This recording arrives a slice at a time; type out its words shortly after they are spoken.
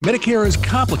Medicare is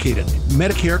complicated.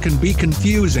 Medicare can be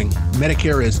confusing.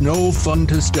 Medicare is no fun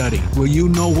to study. Will you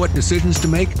know what decisions to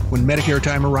make when Medicare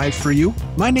time arrives for you?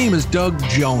 My name is Doug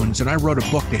Jones, and I wrote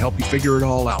a book to help you figure it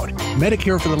all out.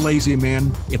 Medicare for the Lazy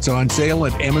Man. It's on sale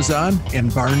at Amazon and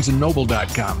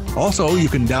BarnesandNoble.com. Also, you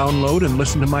can download and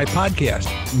listen to my podcast,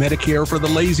 Medicare for the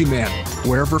Lazy Man,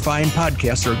 wherever fine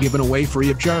podcasts are given away free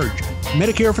of charge.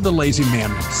 Medicare for the Lazy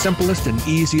Man, simplest and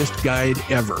easiest guide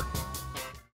ever.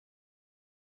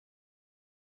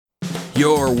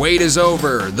 Your wait is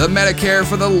over. The Medicare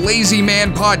for the Lazy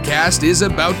Man podcast is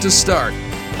about to start.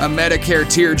 A Medicare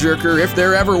tearjerker if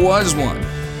there ever was one.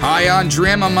 High on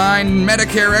Dramamine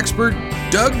Medicare expert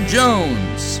Doug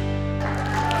Jones.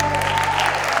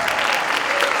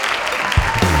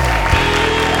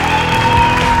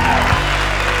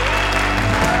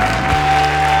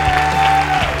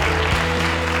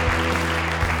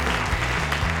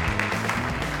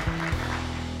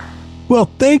 Well,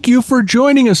 thank you for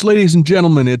joining us, ladies and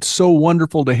gentlemen. It's so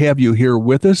wonderful to have you here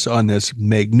with us on this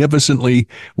magnificently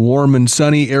warm and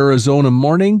sunny Arizona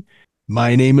morning.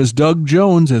 My name is Doug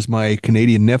Jones. As my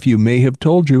Canadian nephew may have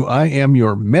told you, I am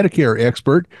your Medicare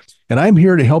expert, and I'm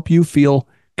here to help you feel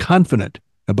confident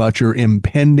about your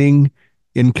impending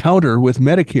encounter with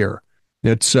Medicare.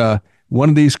 It's one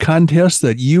of these contests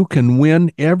that you can win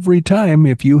every time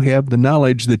if you have the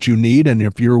knowledge that you need, and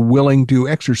if you're willing to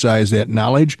exercise that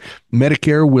knowledge.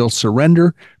 Medicare will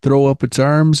surrender, throw up its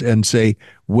arms, and say,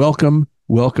 welcome,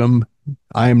 welcome.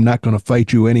 I'm not going to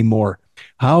fight you anymore.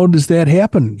 How does that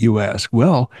happen, you ask?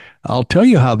 Well, I'll tell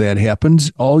you how that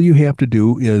happens. All you have to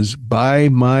do is buy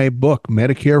my book,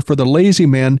 Medicare for the Lazy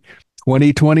Man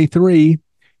 2023.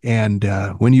 And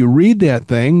when you read that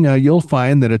thing, you'll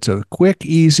find that it's a quick,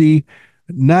 easy,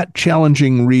 not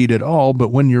challenging read at all.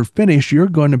 But when you're finished, you're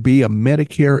going to be a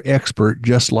Medicare expert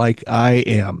just like I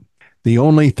am. The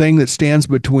only thing that stands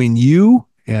between you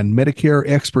and Medicare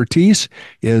expertise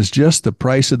is just the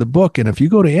price of the book. And if you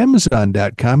go to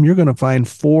Amazon.com, you're going to find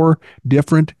 4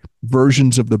 different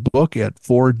versions of the book at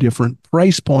 4 different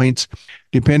price points,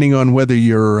 depending on whether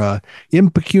you're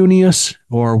impecunious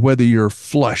or whether you're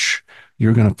flush.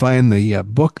 You're going to find the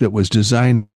book that was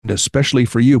designed especially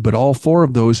for you, but all 4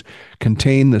 of those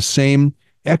contain the same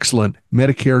excellent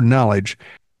Medicare knowledge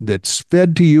that's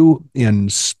fed to you in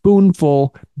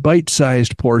spoonful,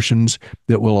 bite-sized portions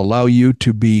that will allow you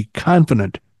to be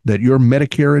confident that your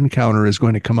Medicare encounter is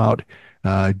going to come out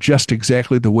just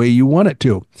exactly the way you want it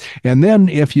to. And then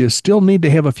if you still need to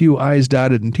have a few I's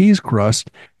dotted and T's crossed,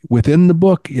 within the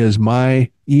book is my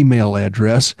email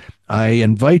address. I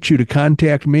invite you to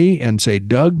contact me and say,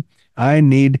 Doug, I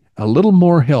need a little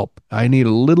more help. I need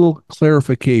a little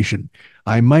clarification.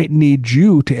 I might need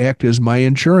you to act as my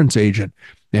insurance agent.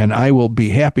 And I will be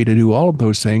happy to do all of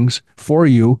those things for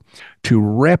you to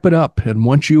wrap it up. And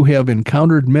once you have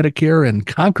encountered Medicare and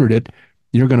conquered it,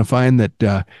 you're going to find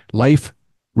that life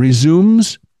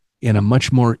resumes in a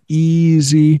much more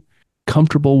easy,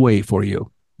 comfortable way for you.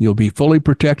 You'll be fully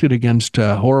protected against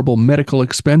horrible medical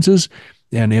expenses.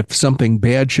 And if something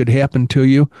bad should happen to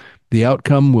you, the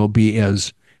outcome will be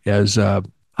as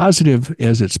positive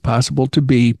as it's possible to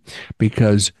be,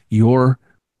 because your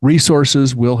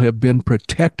resources will have been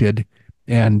protected,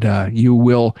 and you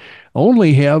will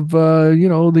only have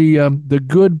the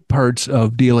good parts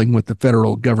of dealing with the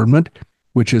federal government,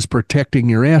 which is protecting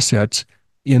your assets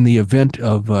in the event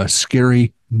of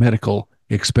scary medical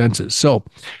expenses. So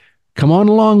come on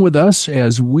along with us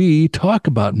as we talk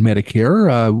about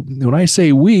Medicare. When I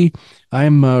say we,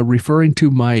 I'm referring to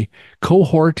my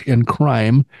cohort in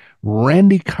crime,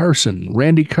 Randy Carson.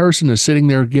 Randy Carson is sitting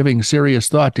there giving serious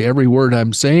thought to every word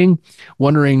I'm saying,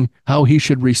 wondering how he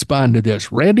should respond to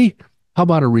this. Randy, how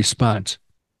about a response?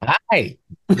 Hi.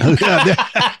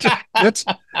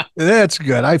 That's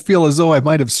good. I feel as though I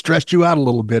might have stressed you out a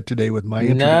little bit today with my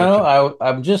introduction. No,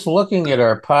 I'm just looking at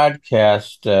our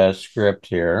podcast script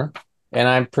here, and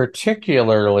I'm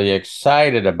particularly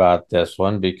excited about this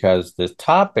one because the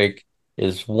topic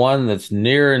is one that's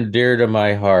near and dear to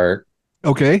my heart.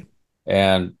 Okay.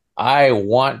 And I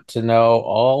want to know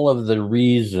all of the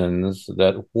reasons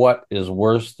that what is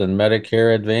worse than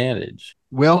Medicare Advantage.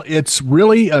 Well, it's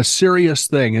really a serious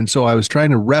thing. And so I was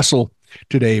trying to wrestle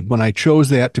today when I chose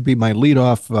that to be my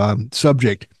leadoff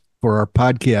subject for our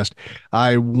podcast.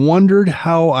 I wondered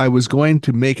how I was going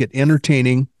to make it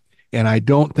entertaining, and I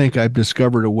don't think I've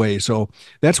discovered a way. So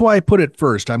that's why I put it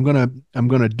first. I'm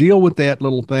gonna deal with that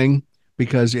little thing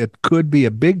because it could be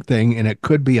a big thing, and it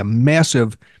could be a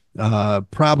massive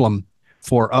problem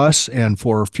for us and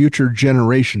for future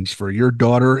generations, for your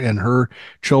daughter and her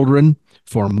children,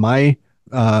 for my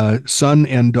son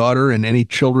and daughter and any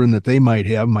children that they might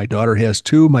have. My daughter has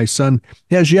two. My son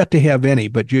has yet to have any,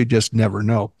 but you just never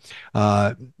know.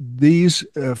 These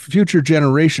future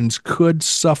generations could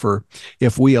suffer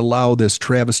if we allow this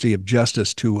travesty of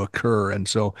justice to occur. And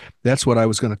so that's what I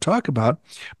was going to talk about.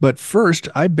 But first,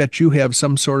 I bet you have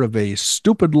some sort of a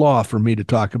stupid law for me to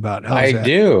talk about. How's I that?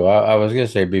 do. I was going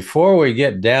to say, before we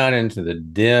get down into the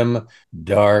dim,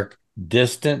 dark,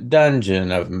 distant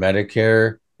dungeon of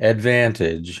Medicare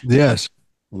Advantage, Yes.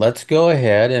 let's go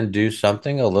ahead and do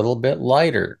something a little bit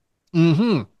lighter.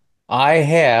 Mm-hmm. I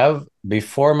have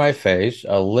before my face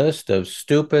a list of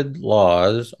stupid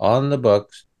laws on the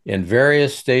books in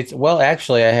various states. Well,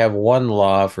 actually, I have one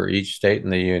law for each state in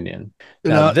the union.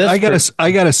 Now, Now, I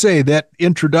gotta say that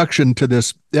introduction to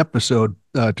this episode,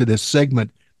 to this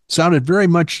segment, sounded very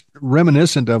much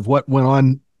reminiscent of what went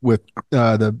on with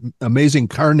the amazing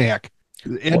Karnak.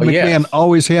 Ed well, McMahon yes.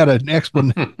 always had an Yes.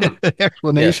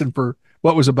 explanation for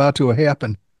what was about to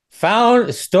happen.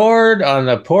 Found stored on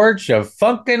the porch of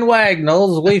Funkin'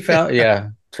 Wagnalls. We found, yeah,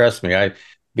 trust me, I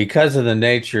because of the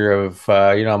nature of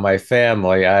my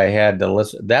family, I had to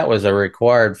listen. That was a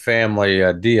required family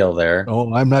deal there.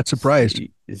 Oh, I'm not surprised.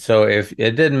 So if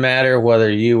it didn't matter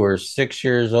whether you were 6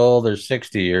 years old or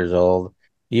 60 years old,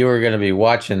 you were going to be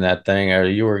watching that thing, or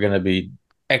you were going to be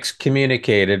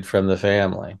excommunicated from the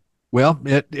family. Well,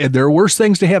 there are worse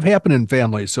things to have happen in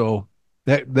families, so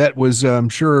that was, I'm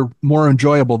sure, more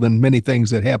enjoyable than many things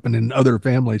that happen in other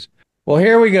families. Well,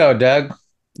 here we go, Doug.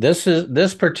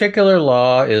 This particular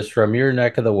law is from your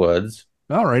neck of the woods,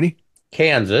 All righty.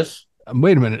 Kansas.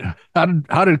 Wait a minute.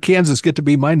 How did Kansas get to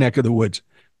be my neck of the woods?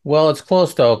 Well, it's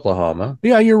close to Oklahoma.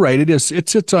 Yeah, you're right. It is. It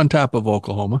sits on top of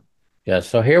Oklahoma. Yeah,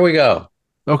 so here we go.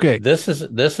 Okay. This is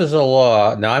a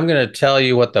law. Now I'm going to tell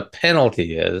you what the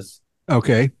penalty is,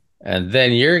 Okay. and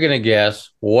then you're going to guess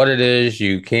what it is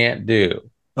you can't do.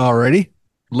 All righty.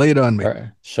 Lay it on me. All right.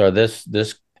 So this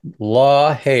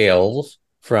law hails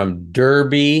from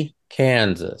Derby,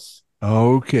 Kansas.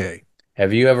 Okay.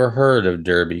 Have you ever heard of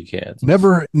Derby, Kansas?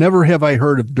 Never have I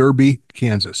heard of Derby,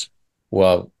 Kansas.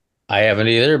 Well, I haven't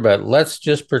either, but let's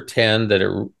just pretend that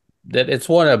it's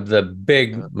one of the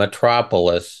big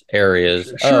metropolis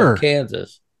areas of Sure.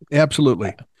 Kansas.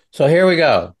 Absolutely. So here we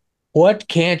go. What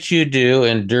can't you do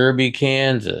in Derby,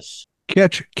 Kansas?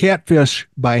 Catch catfish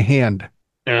by hand.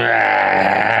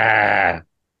 Ah.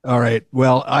 All right.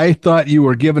 Well, I thought you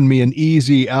were giving me an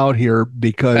easy out here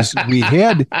because we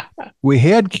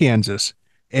had Kansas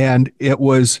and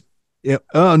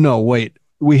oh no, wait.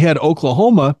 We had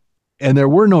Oklahoma and there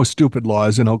were no stupid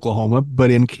laws in Oklahoma,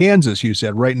 but in Kansas, you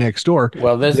said right next door.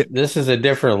 Well, this is a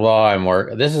different law I'm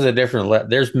working. This is a different.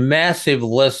 There's massive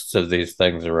lists of these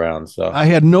things around. So I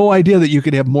had no idea that you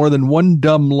could have more than one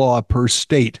dumb law per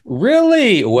state.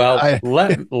 really, well, I,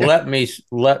 let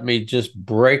me just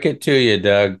break it to you,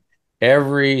 Doug.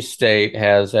 Every state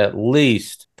has at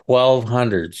least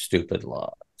 1,200 stupid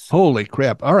laws. Holy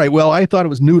crap. All right. Well, I thought it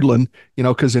was noodling,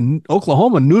 because in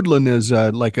Oklahoma, noodling is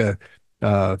like a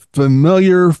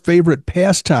familiar favorite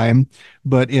pastime,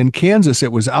 but in Kansas,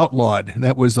 it was outlawed.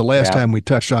 That was the last Yeah. time we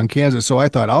touched on Kansas. So I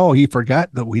thought, oh, he forgot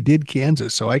that we did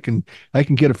Kansas. So I can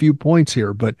get a few points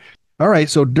here. But all right.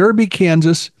 So Derby,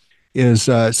 Kansas is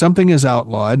something is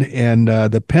outlawed. And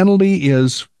the penalty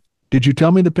is, did you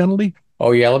tell me the penalty?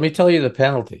 Oh, yeah. Let me tell you the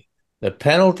penalty. The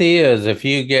penalty is if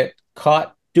you get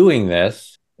caught doing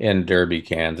this in Derby,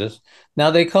 Kansas. Now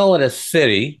they call it a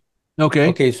city. Okay.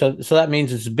 Okay, so that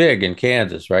means it's big in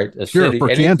Kansas, right? A Sure. city, For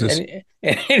Kansas.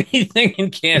 anything in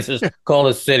Kansas called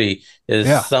a city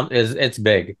Yeah. is it's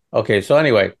big. Okay, so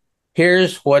anyway,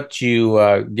 here's what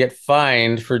you get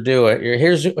fined for doing.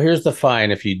 Here's the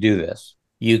fine if you do this.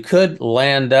 You could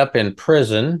land up in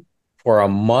prison for a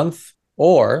month,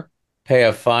 or pay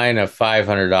a fine of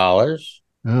 $500,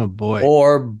 Oh, boy.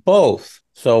 or both.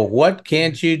 So what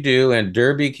can't you do in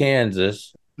Derby,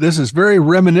 Kansas? This is very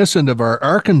reminiscent of our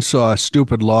Arkansas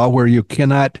stupid law where you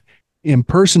cannot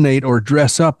impersonate or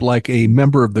dress up like a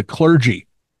member of the clergy.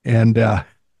 And I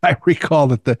recall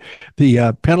that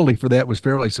the penalty for that was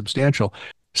fairly substantial.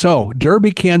 So,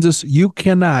 Derby, Kansas, you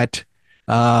cannot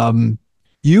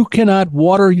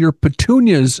water your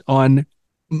petunias on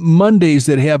Mondays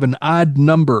that have an odd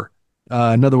number.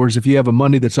 In other words, if you have a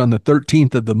Monday that's on the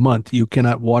 13th of the month, you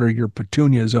cannot water your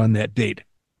petunias on that date.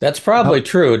 That's probably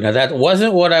true. Now, that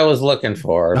wasn't what I was looking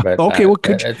for, but Okay, well,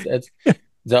 could you?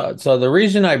 so the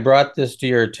reason I brought this to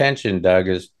your attention, Doug,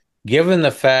 is given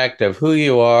the fact of who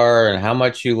you are and how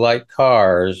much you like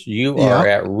cars, you Yeah. are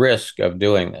at risk of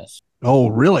doing this. Oh,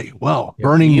 really? Wow. If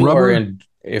Burning you are rubber? in,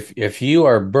 if you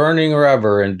are burning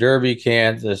rubber in Derby,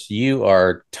 Kansas, you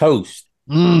are toast.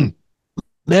 Mm.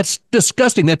 That's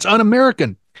disgusting. That's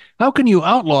un-American. How can you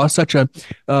outlaw such an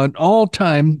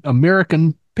all-time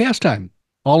American pastime?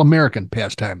 All-American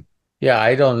pastime. Yeah,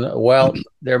 I don't know. Well,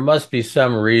 there must be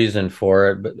some reason for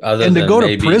it, but other And to than go to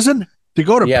maybe, prison? To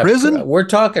go to yeah, prison? we're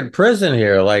talking prison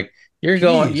here. Like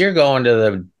Jeez. you're going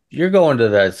to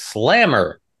the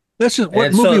slammer. That's just what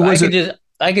And movie so was it?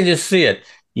 I can just see it.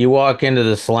 You walk into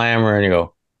the slammer and you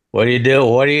go, "What do you do?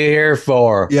 What are you here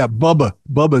for?" Yeah, Bubba.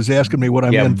 Bubba's asking me what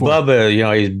I'm Yeah, in for. Bubba,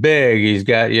 he's big. He's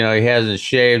got, he hasn't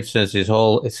shaved since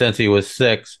he was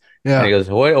 6. And Yeah. he goes,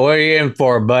 what are you in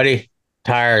for, buddy?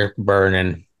 Tire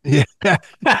burning. Yeah.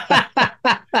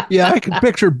 Yeah, I can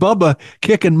picture Bubba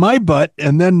kicking my butt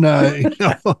and then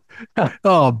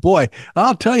oh boy,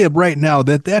 I'll tell you right now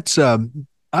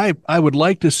I would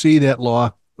like to see that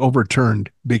law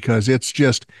overturned because it's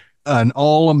just an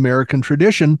all-American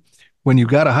tradition when you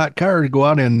got a hot car to go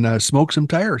out and smoke some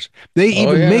tires. They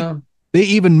Oh even make yeah. they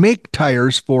even make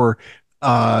tires for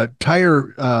for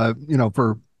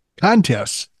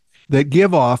contests that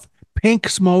give off pink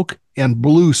smoke and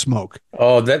blue smoke.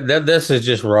 Oh, that this is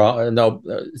just wrong. No,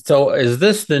 so is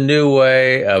this the new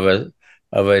way of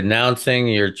announcing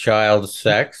your child's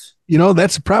sex?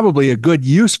 That's probably a good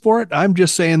use for it. I'm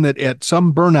just saying that at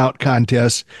some burnout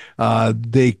contests,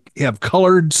 they have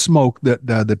colored smoke that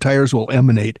the tires will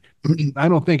emanate. I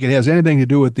don't think it has anything to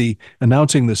do with the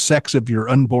announcing the sex of your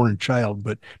unborn child,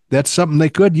 but that's something they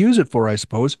could use it for, I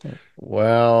suppose.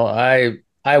 Well,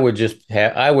 I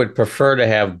would prefer to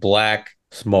have black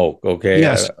smoke, okay?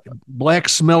 Yes, black,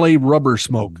 smelly rubber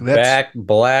smoke. That's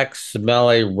Black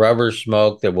smelly rubber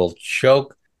smoke that will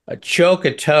choke a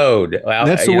toad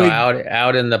that's out, the way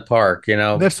out in the park,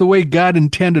 that's the way God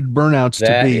intended burnouts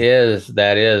to be.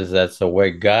 That's the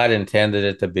way God intended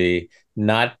it to be.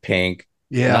 Not pink,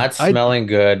 Yeah, not smelling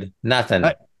good, I nothing.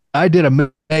 I did a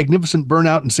magnificent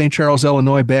burnout in St. Charles,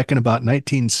 Illinois, back in about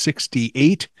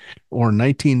 1968 or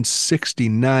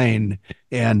 1969,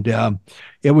 and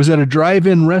it was at a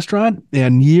drive-in restaurant.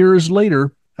 And years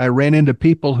later, I ran into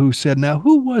people who said, "Now,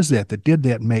 who was that did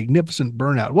that magnificent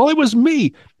burnout?" Well, it was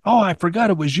me. Oh, I forgot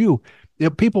it was you.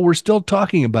 People were still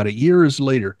talking about it years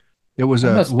later. It was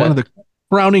I must one of have the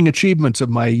crowning achievements of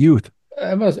my youth.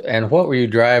 I must and what were you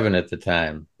driving at the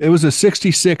time? It was a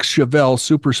 66 Chevelle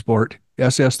Super Sport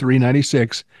SS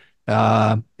 396.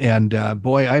 And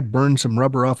boy, I burned some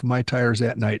rubber off of my tires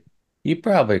that night. You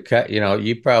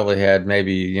probably had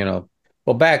maybe,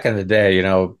 well, back in the day,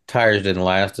 tires didn't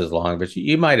last as long, but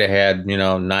you might have had,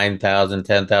 9,000,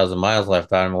 10,000 miles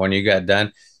left on them. When you got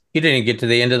done, you didn't get to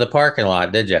the end of the parking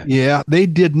lot, did you? Yeah, they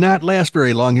did not last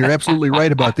very long. You're absolutely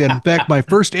right about that. In fact, my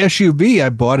first SUV I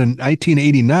bought in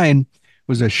 1989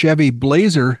 was a Chevy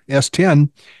Blazer S10.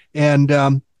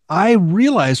 And I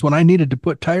realized when I needed to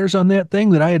put tires on that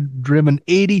thing that I had driven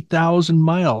 80,000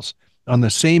 miles on the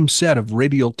same set of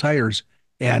radial tires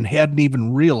and hadn't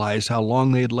even realized how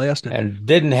long they had lasted. And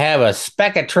didn't have a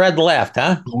speck of tread left,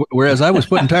 huh? Whereas I was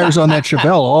putting tires on that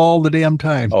Chevelle all the damn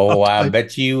time. Oh, I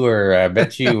bet you were. I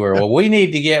bet you were. Well, we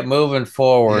need to get moving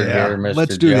forward Yeah, here, Mr.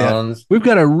 let's do that. Jones. We've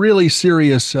got a really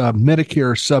serious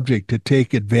Medicare subject to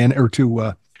take advantage or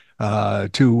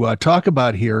to talk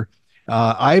about here.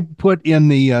 I put in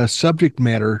the subject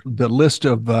matter the list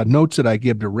of notes that I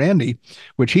give to Randy,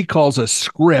 which he calls a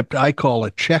script. I call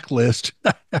a checklist.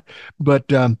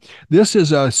 But this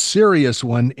is a serious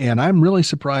one, and I'm really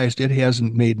surprised it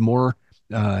hasn't made more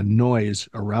noise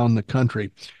around the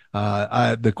country.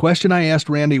 The question I asked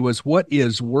Randy was, what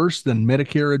is worse than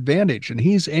Medicare Advantage? And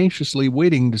he's anxiously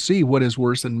waiting to see what is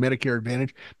worse than Medicare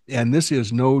Advantage. And this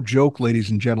is no joke, ladies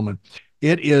and gentlemen.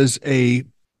 It is a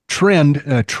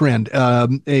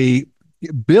a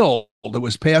bill that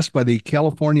was passed by the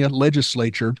California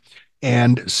legislature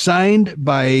and signed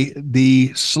by the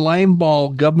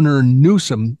slimeball Governor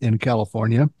Newsom in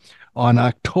California on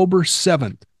October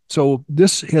 7th. So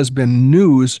this has been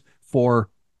news for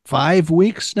 5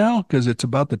 weeks now because it's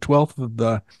about the 12th of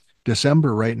the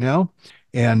December right now.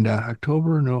 And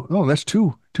October, no, that's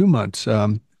two months.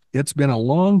 It's been a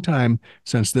long time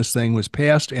since this thing was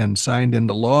passed and signed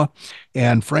into law.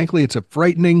 And frankly, it's a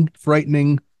frightening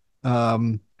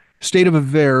state of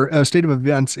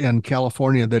events in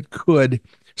California that could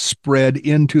spread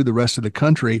into the rest of the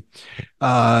country.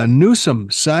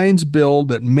 Newsom signs bill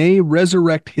that may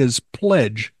resurrect his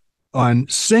pledge on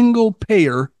single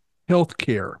payer health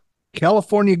care.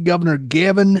 California Governor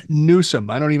Gavin Newsom,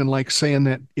 I don't even like saying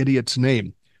that idiot's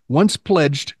name, once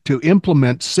pledged to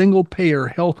implement single payer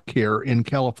health care in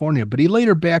California, but he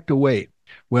later backed away.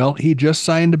 Well, he just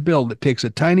signed a bill that takes a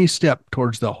tiny step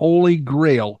towards the holy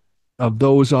grail of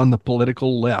those on the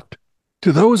political left.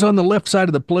 To those on the left side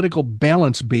of the political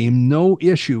balance beam, no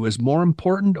issue is more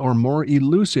important or more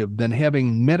elusive than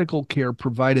having medical care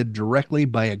provided directly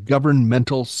by a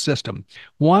governmental system.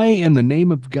 Why in the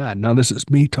name of God? Now, this is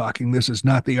me talking. This is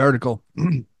not the article.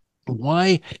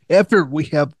 Why, after we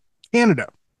have Canada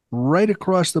right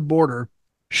across the border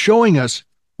showing us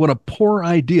what a poor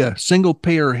idea single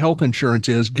payer health insurance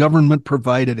is, government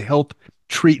provided health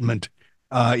treatment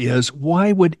is,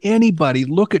 why would anybody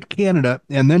look at Canada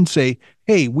and then say,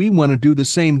 hey, we want to do the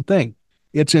same thing?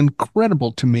 It's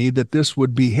incredible to me that this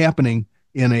would be happening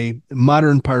in a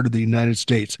modern part of the United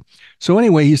States. So,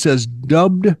 anyway, he says,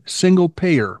 dubbed single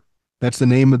payer. That's the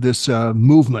name of this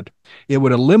movement. It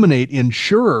would eliminate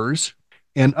insurers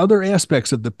and other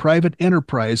aspects of the private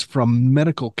enterprise from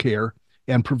medical care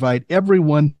and provide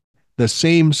everyone the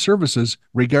same services,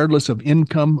 regardless of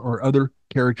income or other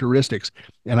characteristics.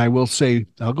 And I will say,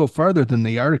 I'll go farther than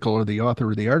the article or the author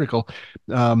of the article.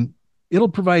 It'll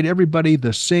provide everybody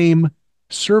the same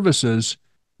services,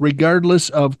 regardless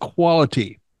of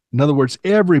quality. In other words,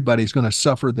 everybody's going to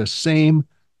suffer the same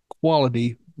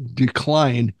quality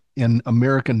decline in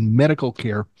American medical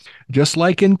care, just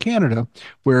like in Canada,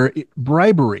 where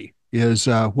bribery is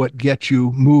what gets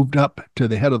you moved up to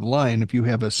the head of the line if you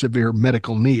have a severe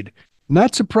medical need.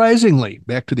 Not surprisingly,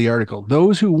 back to the article,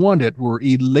 those who want it were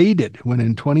elated when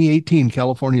in 2018,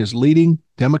 California's leading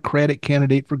Democratic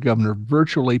candidate for governor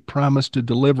virtually promised to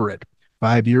deliver it.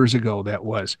 5 years ago, that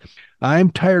was. I'm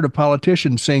tired of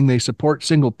politicians saying they support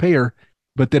single payer,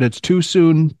 but that it's too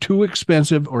soon, too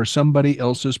expensive, or somebody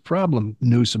else's problem,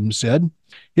 Newsom said.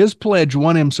 His pledge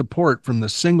won him support from the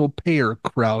single-payer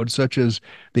crowd, such as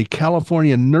the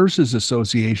California Nurses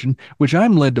Association, which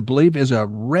I'm led to believe is a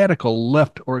radical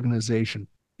left organization.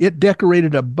 It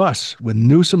decorated a bus with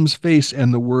Newsom's face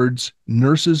and the words,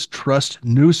 "Nurses trust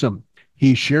Newsom.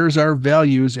 He shares our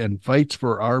values and fights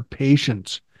for our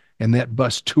patients." And that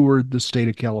bus toured the state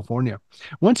of California.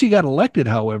 Once he got elected,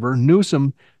 however,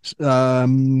 Newsom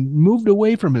moved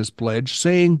away from his pledge,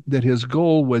 saying that his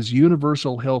goal was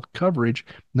universal health coverage,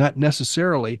 not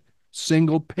necessarily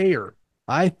single payer.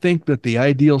 I think that the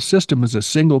ideal system is a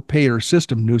single payer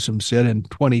system, Newsom said in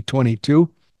 2022.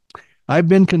 I've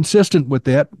been consistent with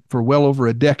that for well over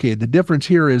a decade. The difference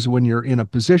here is when you're in a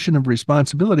position of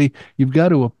responsibility, you've got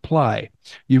to apply.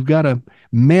 You've got to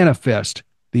manifest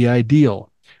the ideal.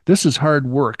 This is hard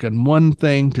work, and one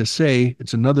thing to say,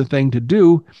 it's another thing to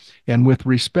do, and with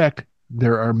respect,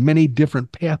 there are many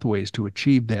different pathways to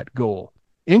achieve that goal.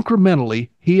 Incrementally,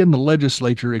 he and the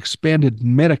legislature expanded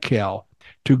Medi-Cal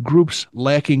to groups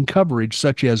lacking coverage,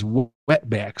 such as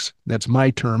wetbacks. That's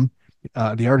my term.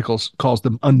 The article calls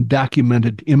them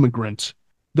undocumented immigrants.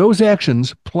 Those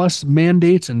actions, plus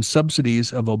mandates and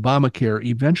subsidies of Obamacare,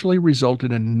 eventually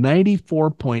resulted in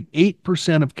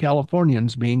 94.8% of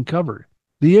Californians being covered.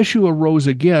 The issue arose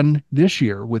again this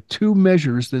year with two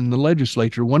measures in the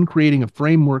legislature, one creating a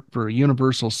framework for a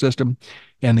universal system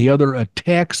and the other a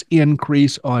tax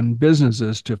increase on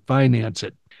businesses to finance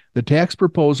it. The tax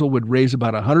proposal would raise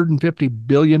about $150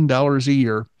 billion a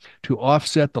year to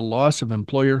offset the loss of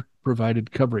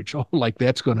employer-provided coverage. Oh, like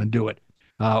that's going to do it.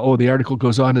 The article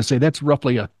goes on to say that's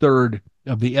roughly a third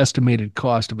of the estimated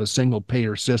cost of a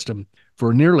single-payer system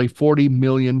for nearly 40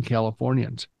 million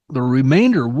Californians. The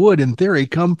remainder would, in theory,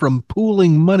 come from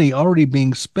pooling money already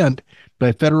being spent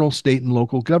by federal, state, and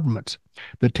local governments.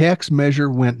 The tax measure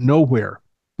went nowhere,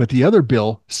 but the other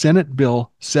bill, Senate Bill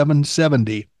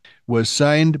 770, was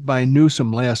signed by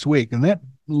Newsom last week. And that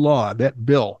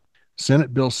bill,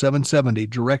 Senate Bill 770,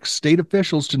 directs state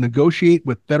officials to negotiate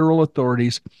with federal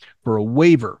authorities for a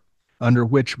waiver under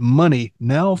which money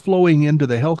now flowing into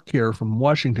the health care from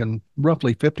Washington,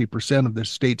 roughly 50% of the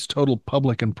state's total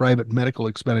public and private medical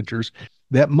expenditures,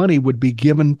 that money would be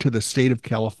given to the state of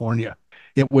California.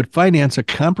 It would finance a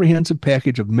comprehensive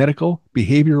package of medical,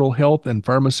 behavioral health, and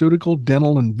pharmaceutical,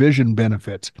 dental, and vision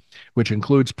benefits, which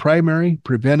includes primary,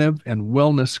 preventive, and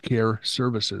wellness care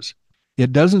services.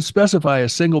 It doesn't specify a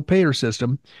single-payer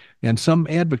system, and some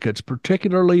advocates,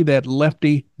 particularly that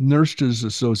lefty Nurses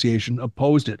Association,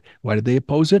 opposed it. Why did they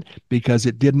oppose it? Because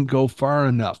it didn't go far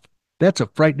enough. That's a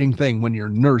frightening thing when your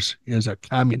nurse is a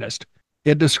communist.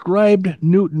 It described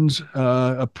Newton's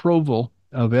approval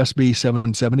of SB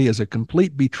 770 as a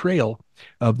complete betrayal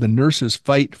of the nurses'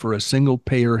 fight for a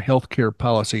single-payer healthcare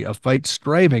policy, a fight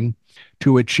striving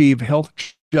to achieve health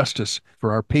justice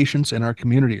for our patients and our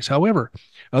communities. However,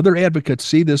 other advocates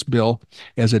see this bill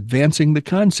as advancing the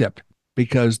concept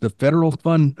because the federal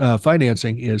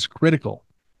financing is critical.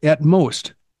 At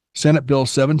most, Senate Bill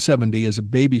 770 is a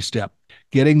baby step.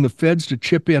 Getting the feds to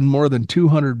chip in more than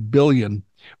 $200 billion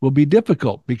will be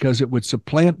difficult because it would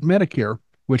supplant Medicare,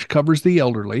 which covers the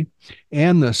elderly,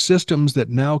 and the systems that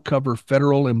now cover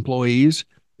federal employees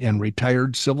and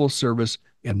retired civil service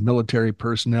and military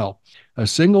personnel. A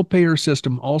single payer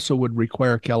system also would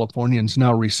require Californians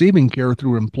now receiving care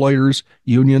through employers,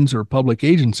 unions, or public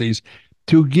agencies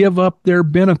to give up their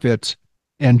benefits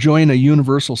and join a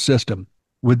universal system.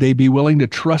 Would they be willing to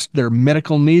trust their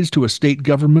medical needs to a state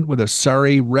government with a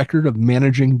sorry record of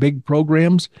managing big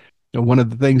programs? And one of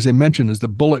the things they mentioned is the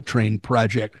Bullet Train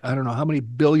Project. I don't know how many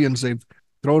billions they've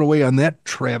thrown away on that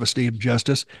travesty of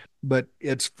justice, but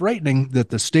it's frightening that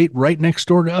the state right next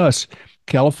door to us,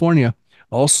 California,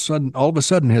 all of a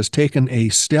sudden has taken a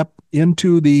step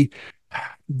into the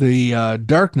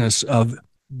darkness of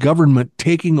government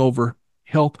taking over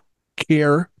health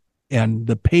care and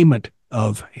the payment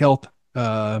of health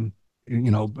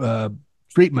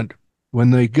treatment,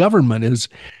 when the government is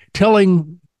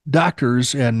telling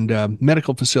doctors and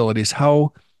medical facilities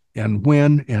how and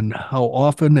when and how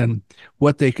often and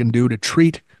what they can do to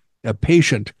treat a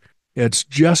patient. It's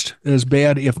just as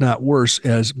bad, if not worse,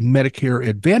 as Medicare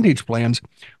Advantage plans,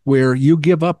 where you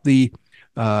give up the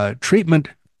treatment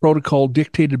protocol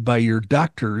dictated by your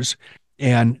doctors,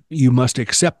 and you must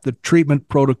accept the treatment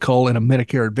protocol in a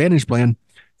Medicare Advantage plan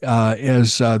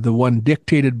as the one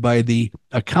dictated by the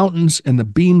accountants and the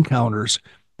bean counters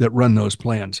that run those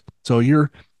plans. So your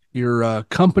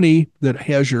company that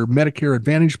has your Medicare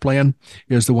Advantage plan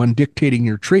is the one dictating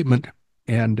your treatment.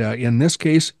 And in this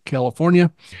case,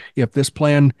 California, if this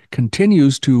plan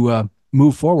continues to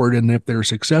move forward and if they're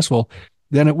successful,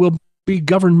 then it will be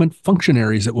government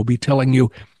functionaries that will be telling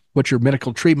you what your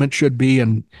medical treatment should be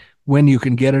and when you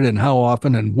can get it and how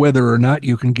often and whether or not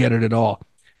you can get it at all.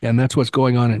 And that's what's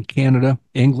going on in Canada,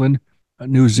 England,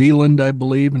 New Zealand, I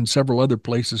believe, and several other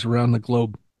places around the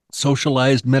globe.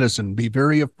 Socialized medicine. Be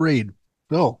very afraid.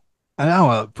 So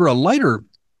now for a lighter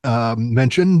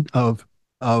mention of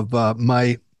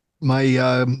my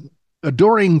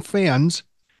adoring fans,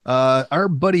 our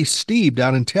buddy Steve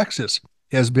down in Texas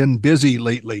has been busy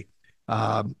lately.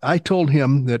 I told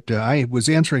him that I was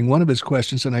answering one of his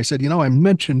questions, and I said, I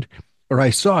mentioned or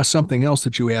I saw something else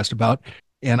that you asked about,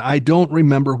 and I don't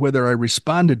remember whether I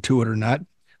responded to it or not.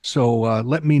 So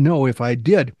let me know if I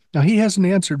did. Now, he hasn't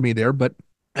answered me there, but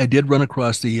I did run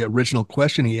across the original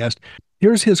question he asked.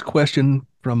 Here's his question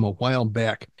from a while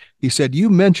back. He said, you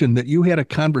mentioned that you had a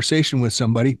conversation with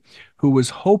somebody who was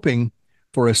hoping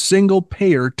for a single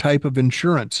payer type of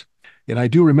insurance. And I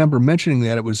do remember mentioning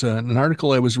that. It was an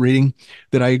article I was reading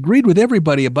that I agreed with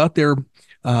everybody about their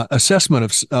assessment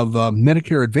of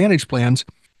Medicare Advantage plans,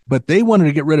 but they wanted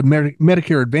to get rid of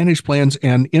Medicare Advantage plans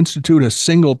and institute a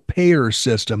single payer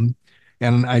system.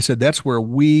 And I said, that's where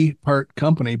we part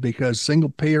company, because single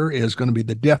payer is going to be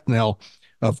the death knell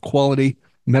of quality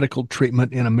medical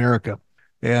treatment in America.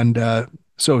 And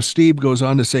so Steve goes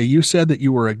on to say, you said that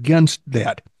you were against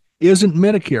that. Isn't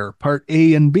Medicare Part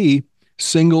A and B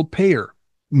single payer,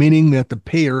 meaning that the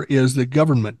payer is the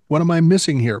government? What am I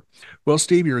missing here? Well,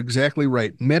 Steve, you're exactly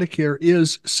right. Medicare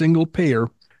is single payer,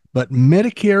 but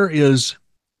Medicare is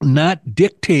not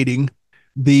dictating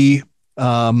the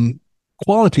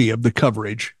quality of the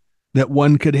coverage that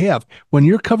one could have. When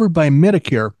you're covered by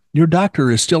Medicare, your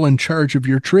doctor is still in charge of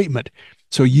your treatment.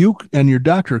 So you and your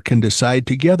doctor can decide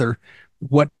together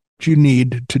what you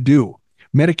need to do.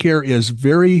 Medicare is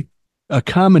very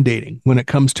accommodating when it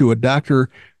comes to a doctor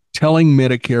telling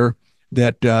Medicare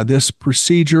that this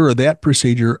procedure or that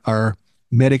procedure are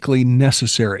medically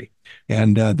necessary,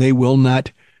 and they will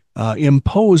not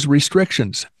impose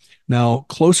restrictions. Now,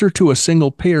 closer to a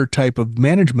single payer type of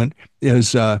management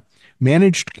is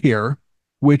managed care,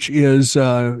 which is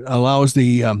allows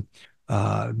the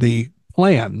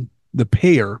plan, the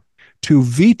payer, to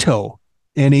veto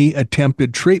any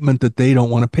attempted treatment that they don't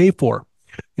want to pay for.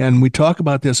 And we talk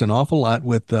about this an awful lot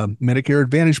with Medicare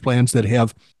Advantage plans that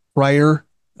have prior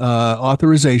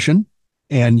authorization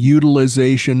and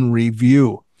utilization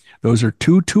review. Those are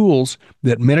two tools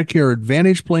that Medicare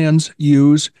Advantage plans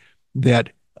use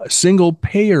that single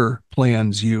payer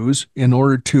plans use in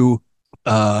order to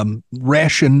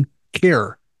ration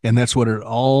care. And that's what it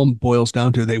all boils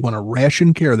down to. They want to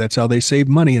ration care. That's how they save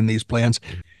money in these plans.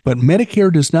 But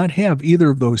Medicare does not have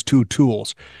either of those two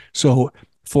tools. So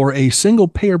for a single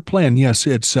payer plan, yes,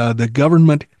 it's the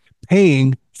government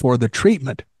paying for the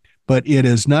treatment, but it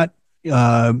is not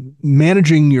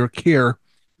managing your care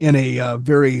in a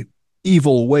very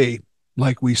evil way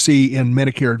like we see in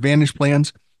Medicare Advantage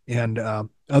plans and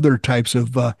other types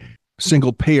of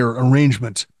single payer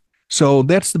arrangements. So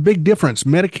that's the big difference.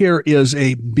 Medicare is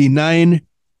a benign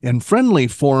and friendly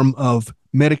form of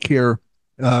Medicare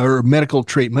or medical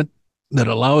treatment, that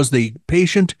allows the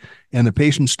patient and the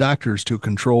patient's doctors to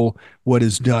control what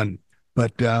is done.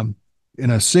 But in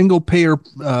a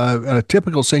a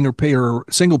typical single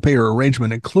payer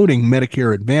arrangement, including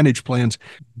Medicare Advantage plans,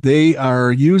 they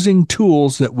are using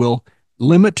tools that will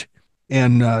limit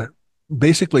and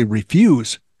basically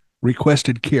refuse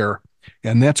requested care,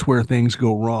 and that's where things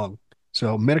go wrong.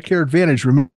 So Medicare Advantage,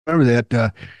 remember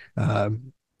that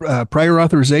prior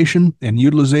authorization and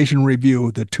utilization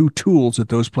review, the two tools that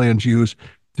those plans use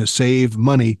to save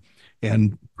money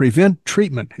and prevent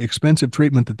treatment, expensive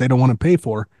treatment that they don't want to pay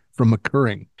for, from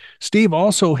occurring. Steve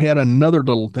also had another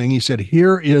little thing. He said,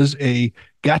 here is a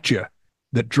gotcha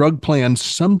that drug plans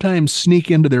sometimes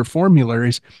sneak into their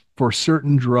formularies for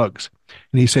certain drugs.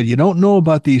 And he said, you don't know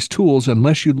about these tools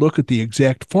unless you look at the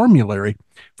exact formulary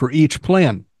for each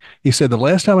plan. He said, the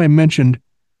last time I mentioned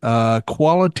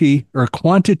quality or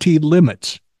quantity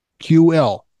limits,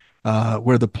 QL,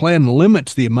 where the plan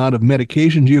limits the amount of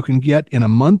medications you can get in a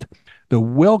month, the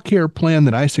WellCare plan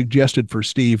that I suggested for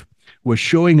Steve was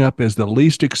showing up as the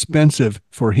least expensive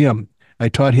for him. I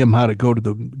taught him how to go to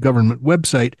the government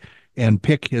website and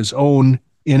pick his own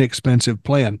inexpensive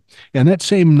plan. And that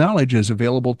same knowledge is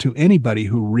available to anybody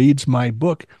who reads my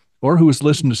book or who has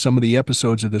listened to some of the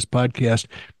episodes of this podcast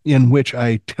in which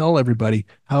I tell everybody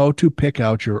how to pick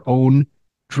out your own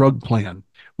drug plan.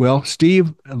 Well,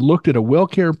 Steve looked at a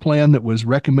WellCare plan that was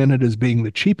recommended as being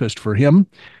the cheapest for him,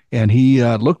 and he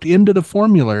looked into the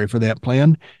formulary for that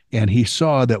plan, and he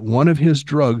saw that one of his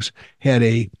drugs had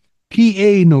a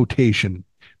PA notation.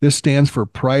 This stands for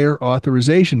prior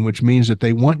authorization, which means that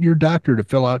they want your doctor to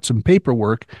fill out some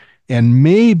paperwork, and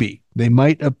maybe they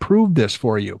might approve this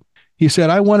for you. He said,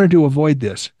 I wanted to avoid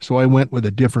this, so I went with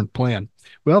a different plan.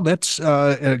 Well, that's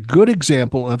a good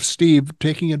example of Steve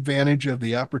taking advantage of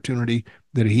the opportunity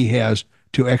that he has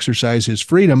to exercise his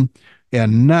freedom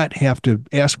and not have to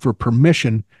ask for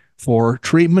permission for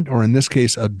treatment, or in this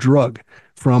case, a drug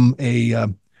from a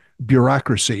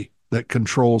bureaucracy that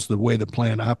controls the way the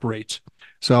plan operates.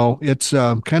 So it's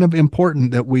kind of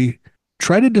important that we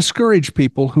try to discourage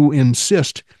people who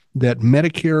insist that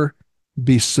Medicare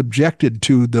be subjected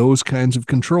to those kinds of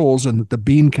controls and that the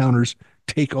bean counters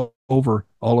take over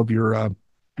all of your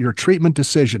treatment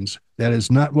decisions. That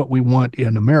is not what we want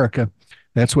in America.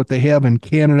 That's what they have in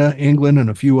Canada, England, and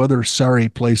a few other sorry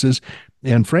places.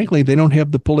 And frankly, they don't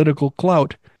have the political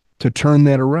clout to turn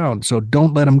that around. So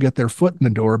don't let them get their foot in the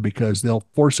door, because they'll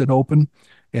force it open.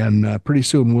 And pretty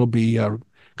soon we'll be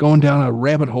going down a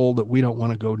rabbit hole that we don't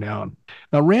want to go down.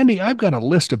 Now, Randy, I've got a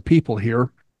list of people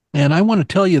here, and I want to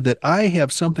tell you that I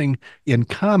have something in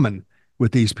common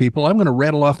with these people. I'm going to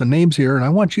rattle off the names here, and I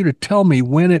want you to tell me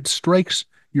when it strikes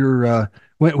your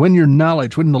when your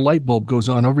knowledge, when the light bulb goes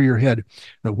on over your head,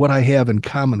 what I have in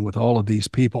common with all of these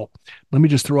people. Let me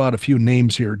just throw out a few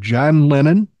names here. John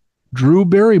Lennon, Drew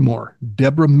Barrymore,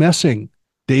 Deborah Messing,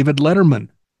 David Letterman,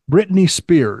 Britney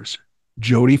Spears,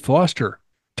 Jodie Foster,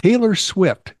 Taylor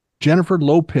Swift, Jennifer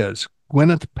Lopez,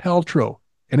 Gwyneth Paltrow.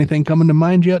 Anything coming to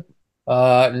mind yet?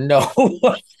 No.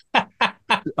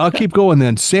 I'll keep going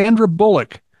then. Sandra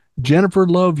Bullock, Jennifer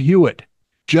Love Hewitt,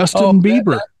 Justin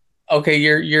Bieber. Okay,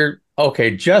 you're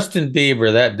okay. Justin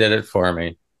Bieber, that did it for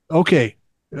me. Okay,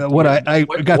 I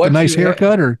got the nice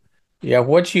haircut, or yeah.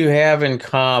 What you have in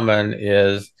common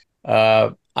is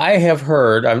I have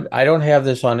heard. I don't have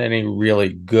this on any really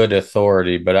good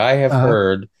authority, but I have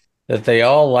heard that they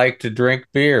all like to drink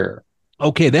beer.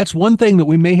 Okay, that's one thing that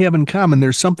we may have in common.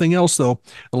 There's something else, though.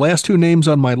 The last two names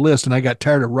on my list, and I got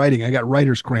tired of writing. I got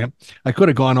writer's cramp. I could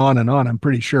have gone on and on, I'm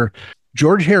pretty sure.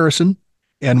 George Harrison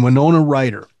and Winona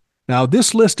Ryder. Now,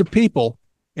 this list of people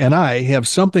and I have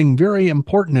something very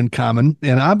important in common,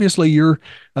 and obviously you're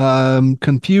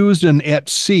confused and at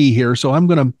sea here, so I'm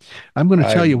gonna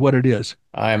tell you what it is.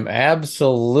 I'm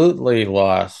absolutely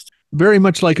lost. Very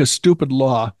much like a stupid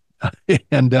law.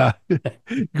 And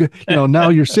now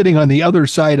you're sitting on the other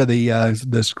side of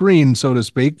the screen, so to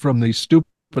speak, from the stupid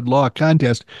law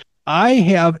contest. I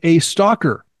have a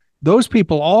stalker. Those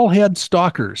people all had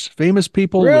stalkers, famous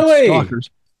people with stalkers.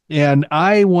 And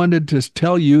I wanted to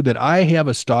tell you that I have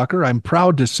a stalker. I'm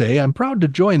proud to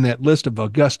join that list of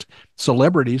august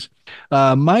celebrities.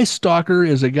 My stalker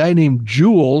is a guy named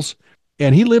Jules,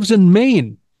 and he lives in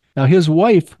Maine. Now, his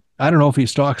wife, I don't know if he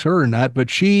stalks her or not, but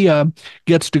she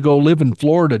gets to go live in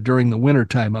Florida during the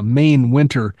wintertime. A Maine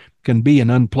winter can be an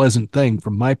unpleasant thing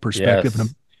from my perspective. Yes.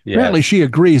 And apparently she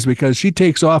agrees, because she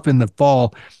takes off in the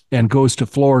fall and goes to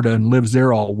Florida and lives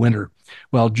there all winter.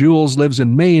 while Jules lives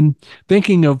in Maine,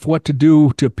 thinking of what to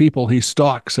do to people he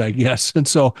stalks, I guess. And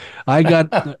so I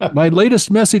got my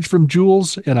latest message from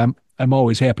Jules, and I'm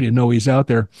always happy to know he's out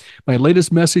there. My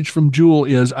latest message from Jewel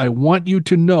is I want you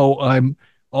to know I'm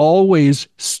always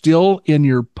still in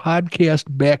your podcast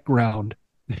background.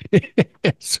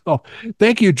 So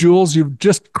thank you, Jules. You've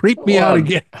just creeped me out Well,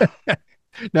 again.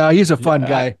 No, he's a fun I,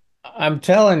 guy. I'm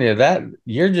telling you that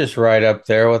you're just right up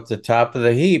there with the top of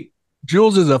the heap.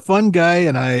 Jules is a fun guy,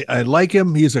 and I like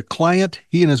him. He's a client.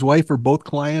 He and his wife are both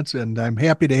clients, and I'm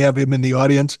happy to have him in the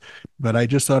audience. But I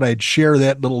just thought I'd share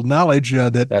that little knowledge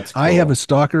that That's I have a cool.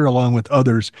 stalker along with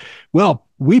others. Well,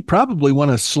 we probably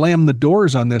want to slam the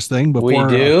doors on this thing We before.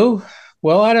 do.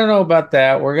 Well, I don't know about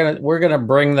that. We're gonna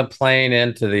bring the plane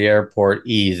into the airport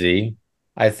easy.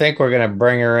 I think we're gonna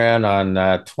bring her in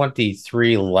on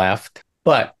 23 left.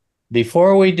 But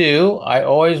before we do, I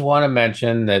always want to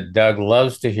mention that Doug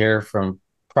loves to hear from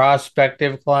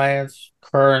prospective clients,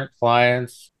 current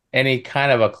clients, any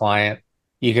kind of a client.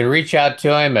 You can reach out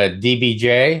to him at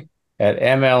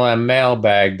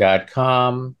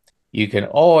dbj@mlmmailbag.com. You can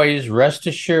always rest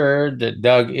assured that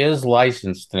Doug is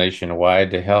licensed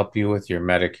nationwide to help you with your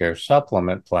Medicare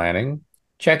supplement planning.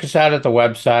 Check us out at the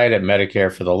website at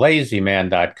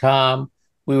medicareforthelazyman.com.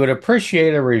 We would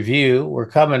appreciate a review. We're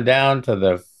coming down to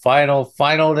the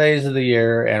final days of the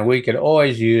year, and we could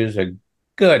always use a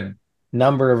good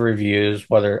number of reviews,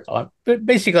 whether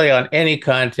basically on any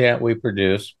content we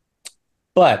produce.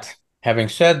 But having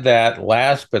said that,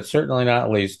 last but certainly not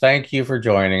least, thank you for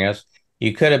joining us.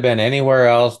 You could have been anywhere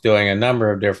else doing a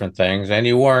number of different things, and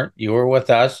you weren't. You were with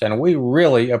us, and we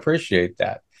really appreciate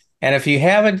that. And if you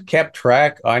haven't kept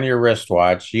track on your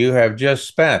wristwatch, you have just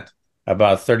spent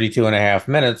about 32 and a half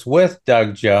minutes with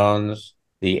Doug Jones,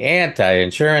 the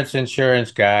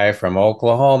insurance guy from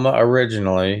Oklahoma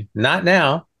originally, not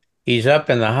now. He's up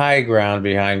in the high ground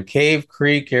behind Cave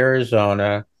Creek,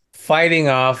 Arizona, fighting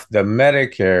off the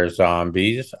Medicare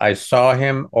zombies. I saw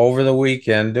him over the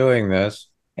weekend doing this.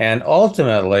 And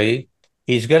ultimately,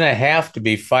 he's going to have to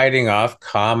be fighting off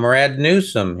Comrade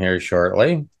Newsom here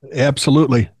shortly.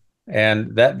 Absolutely.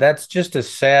 And that's just a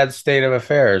sad state of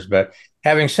affairs. But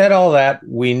having said all that,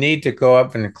 we need to go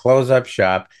up and close up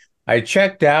shop. I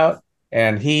checked out,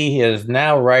 and he is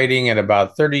now riding at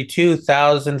about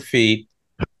 32,000 feet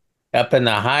up in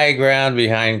the high ground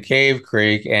behind Cave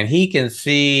Creek, and he can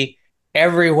see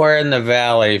everywhere in the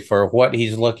valley for what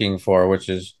he's looking for, which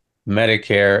is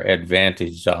Medicare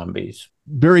Advantage zombies.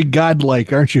 Very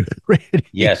godlike, aren't you? He's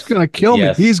Yes. going to kill me.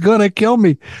 Yes. He's going to kill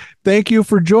me. Thank you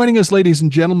for joining us, ladies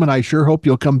and gentlemen. I sure hope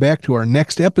you'll come back to our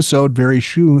next episode very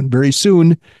soon. Very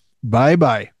soon. Bye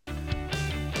bye.